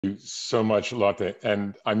you so much, Lotte.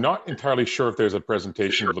 And I'm not entirely sure if there's a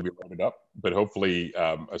presentation that'll be loaded up, but hopefully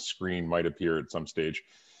a screen might appear at some stage.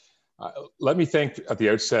 Let me thank at the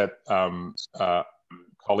outset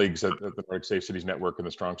colleagues at the Nordic Safe Cities Network and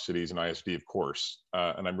the Strong Cities and ISD, of course.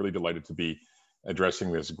 And I'm really delighted to be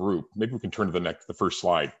addressing this group. Maybe we can turn to the first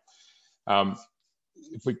slide.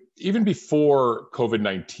 Even before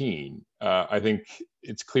COVID-19, I think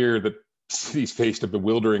it's clear that cities faced a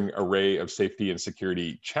bewildering array of safety and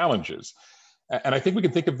security challenges. And I think we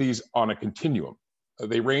can think of these on a continuum.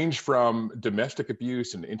 They range from domestic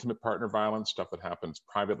abuse and intimate partner violence, stuff that happens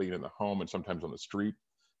privately in the home and sometimes on the street,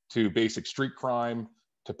 to basic street crime,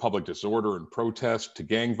 to public disorder and protest, to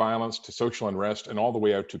gang violence, to social unrest, and all the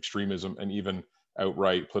way out to extremism and even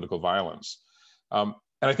outright political violence. And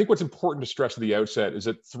I think what's important to stress at the outset is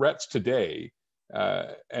that threats today,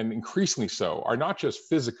 and increasingly so, are not just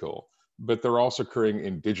physical, but they're also occurring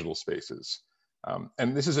in digital spaces.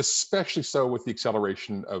 And this is especially so with the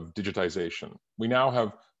acceleration of digitization. We now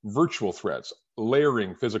have virtual threats,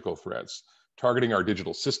 layering physical threats, targeting our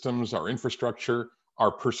digital systems, our infrastructure,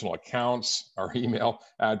 our personal accounts, our email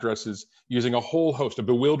addresses, using a whole host, a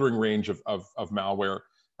bewildering range of malware.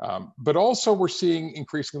 But also we're seeing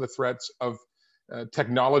increasingly the threats of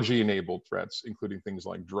technology-enabled threats, including things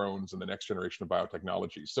like drones and the next generation of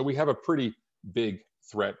biotechnology. So we have a pretty big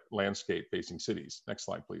threat landscape facing cities. Next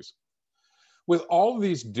slide, please. With all of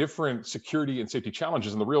these different security and safety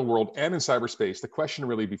challenges in the real world and in cyberspace, the question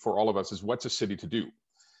really before all of us is, what's a city to do?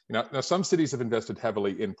 Now some cities have invested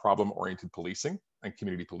heavily in problem-oriented policing and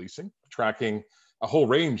community policing, tracking a whole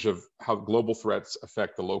range of how global threats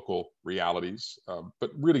affect the local realities,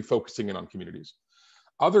 but really focusing in on communities.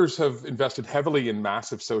 Others have invested heavily in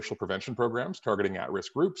massive social prevention programs targeting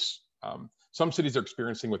at-risk groups. Some cities are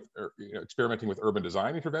experimenting with urban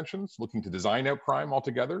design interventions, looking to design out crime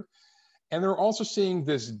altogether. And they're also seeing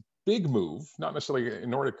this big move, not necessarily in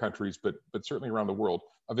Nordic countries, but certainly around the world,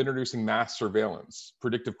 of introducing mass surveillance,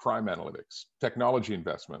 predictive crime analytics, technology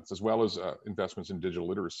investments, as well as investments in digital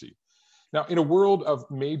literacy. Now, in a world of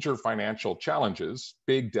major financial challenges,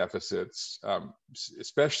 big deficits,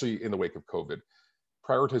 especially in the wake of COVID,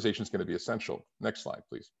 prioritization is going to be essential. Next slide,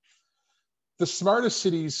 please. The smartest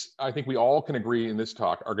cities, I think we all can agree in this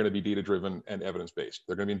talk, are going to be data-driven and evidence-based.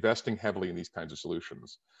 They're going to be investing heavily in these kinds of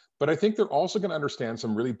solutions. But I think they're also going to understand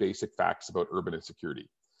some really basic facts about urban insecurity.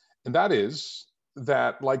 And that is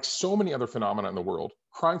that, like so many other phenomena in the world,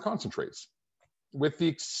 crime concentrates. With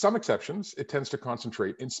some exceptions, it tends to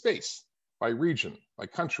concentrate in space, by region, by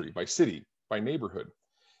country, by city, by neighborhood.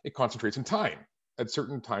 It concentrates in time, at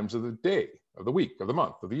certain times of the day, of the week, of the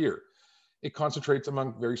month, of the year. It concentrates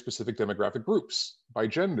among very specific demographic groups, by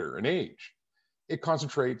gender and age. It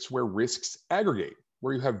concentrates where risks aggregate,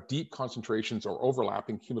 where you have deep concentrations or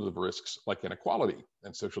overlapping cumulative risks like inequality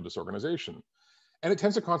and social disorganization. And it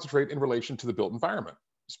tends to concentrate in relation to the built environment,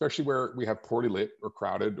 especially where we have poorly lit or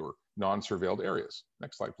crowded or non-surveilled areas.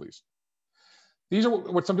 Next slide, please. These are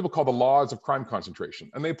what some people call the laws of crime concentration,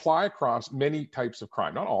 and they apply across many types of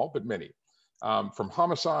crime, not all, but many. From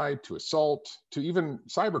homicide to assault to even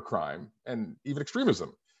cybercrime and even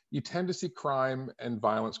extremism, you tend to see crime and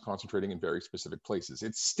violence concentrating in very specific places.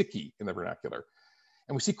 It's sticky in the vernacular.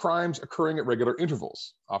 And we see crimes occurring at regular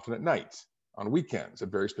intervals, often at night, on weekends, at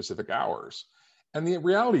very specific hours. And the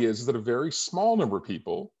reality is that a very small number of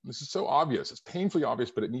people, this is so obvious, it's painfully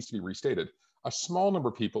obvious, but it needs to be restated, a small number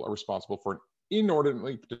of people are responsible for an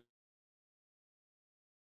inordinately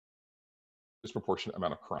disproportionate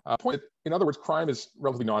amount of crime. In other words, crime is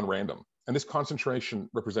relatively non-random, and this concentration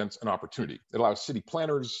represents an opportunity. It allows city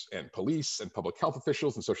planners and police and public health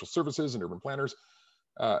officials and social services and urban planners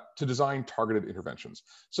to design targeted interventions.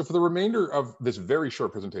 So for the remainder of this very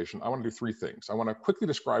short presentation, I want to do three things. I want to quickly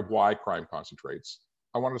describe why crime concentrates.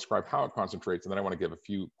 I want to describe how it concentrates, and then I want to give a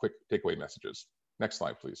few quick takeaway messages. Next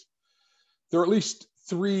slide, please. There are at least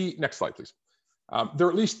three, next slide, please. There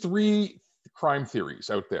are at least three crime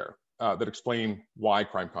theories out there that explain why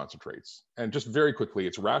crime concentrates. And just very quickly,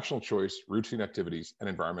 it's rational choice, routine activities, and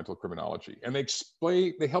environmental criminology. And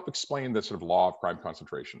they help explain this sort of law of crime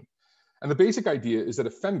concentration. And the basic idea is that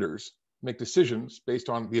offenders make decisions based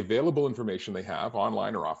on the available information they have,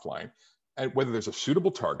 online or offline, and whether there's a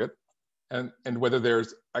suitable target and whether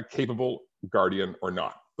there's a capable guardian or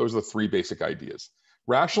not. Those are the three basic ideas.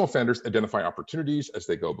 Rational offenders identify opportunities as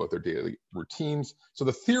they go about their daily routines. So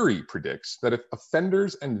the theory predicts that if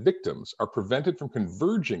offenders and victims are prevented from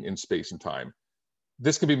converging in space and time,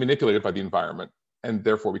 this can be manipulated by the environment, and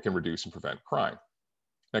therefore we can reduce and prevent crime.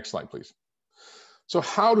 Next slide, please. So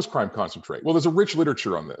how does crime concentrate? Well, there's a rich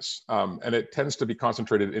literature on this, and it tends to be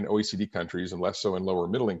concentrated in OECD countries and less so in lower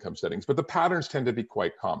middle income settings, but the patterns tend to be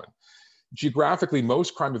quite common. Geographically,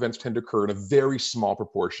 most crime events tend to occur in a very small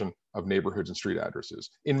proportion of neighborhoods and street addresses.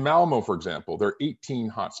 In Malmo, for example, there are 18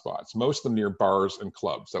 hotspots, most of them near bars and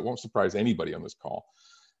clubs. That won't surprise anybody on this call.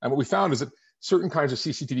 And what we found is that certain kinds of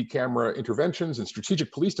CCTV camera interventions and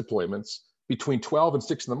strategic police deployments between 12 and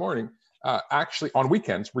 6 in the morning actually on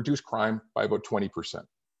weekends reduce crime by about 20%.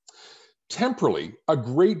 Temporally, a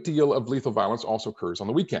great deal of lethal violence also occurs on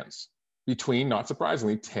the weekends between, not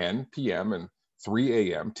surprisingly, 10 p.m. and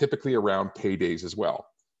 3 a.m., typically around paydays as well.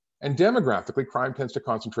 And demographically, crime tends to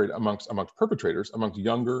concentrate amongst perpetrators, amongst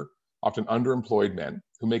younger, often underemployed men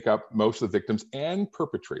who make up most of the victims and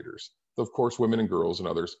perpetrators. Though, of course, women and girls and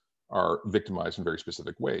others are victimized in very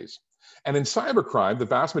specific ways. And in cybercrime, the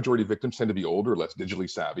vast majority of victims tend to be older, less digitally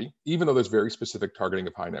savvy, even though there's very specific targeting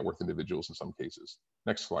of high net worth individuals in some cases.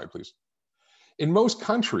 Next slide, please. In most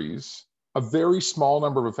countries, a very small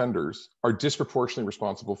number of offenders are disproportionately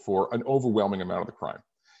responsible for an overwhelming amount of the crime.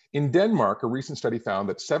 In Denmark, a recent study found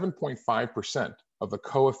that 7.5% of the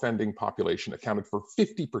co-offending population accounted for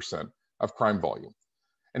 50% of crime volume.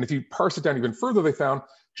 And if you parse it down even further, they found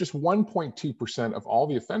just 1.2% of all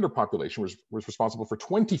the offender population was responsible for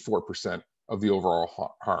 24% of the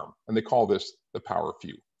overall harm. And they call this the power of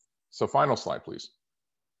few. So final slide, please.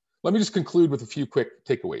 Let me just conclude with a few quick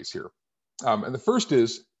takeaways here. And the first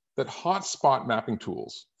is that hotspot mapping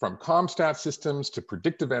tools, from CompStat systems to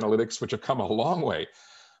predictive analytics, which have come a long way,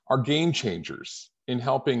 are game changers in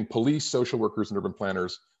helping police, social workers, and urban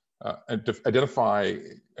planners identify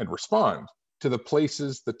and respond to the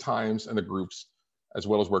places, the times, and the groups, as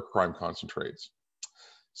well as where crime concentrates.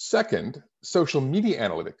 Second, social media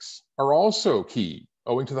analytics are also key,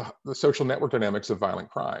 owing to the social network dynamics of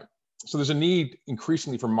violent crime. So there's a need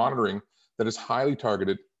increasingly for monitoring that is highly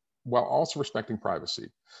targeted while also respecting privacy.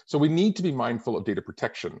 So we need to be mindful of data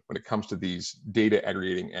protection when it comes to these data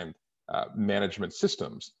aggregating and management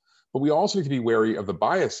systems. But we also need to be wary of the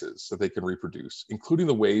biases that they can reproduce, including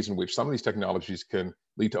the ways in which some of these technologies can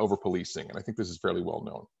lead to over-policing. And I think this is fairly well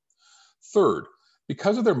known. Third,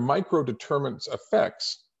 because of their micro-deterrence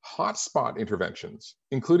effects, hotspot interventions,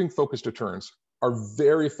 including focused deterrence, are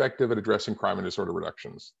very effective at addressing crime and disorder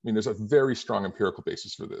reductions. I mean, there's a very strong empirical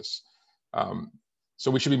basis for this. So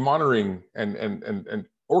we should be monitoring and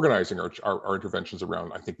organizing our interventions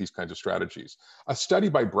around, I think, these kinds of strategies. A study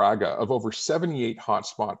by Braga of over 78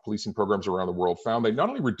 hotspot policing programs around the world found they not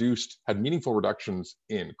only had meaningful reductions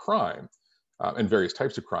in crime and various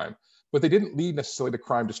types of crime, but they didn't lead necessarily to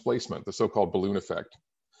crime displacement, the so-called balloon effect.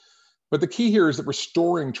 But the key here is that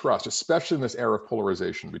restoring trust, especially in this era of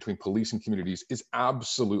polarization between police and communities, is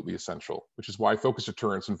absolutely essential, which is why focused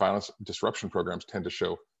deterrence and violence disruption programs tend to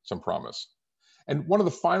show some promise. And one of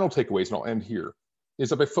the final takeaways, and I'll end here, is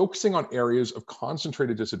that by focusing on areas of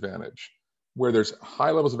concentrated disadvantage, where there's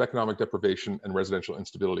high levels of economic deprivation and residential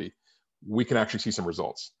instability, we can actually see some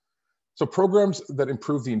results. So programs that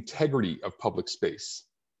improve the integrity of public space,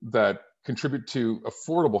 that contribute to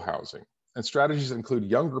affordable housing, and strategies that include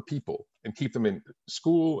younger people and keep them in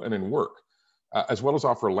school and in work, as well as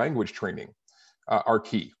offer language training, are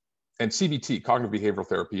key. And CBT, cognitive behavioral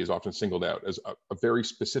therapy, is often singled out as a very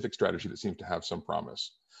specific strategy that seems to have some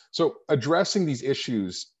promise. So addressing these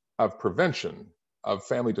issues of prevention, of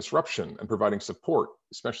family disruption, and providing support,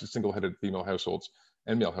 especially single-headed female households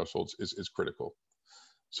and male households, is critical.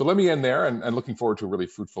 So let me end there, and looking forward to a really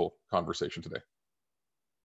fruitful conversation today.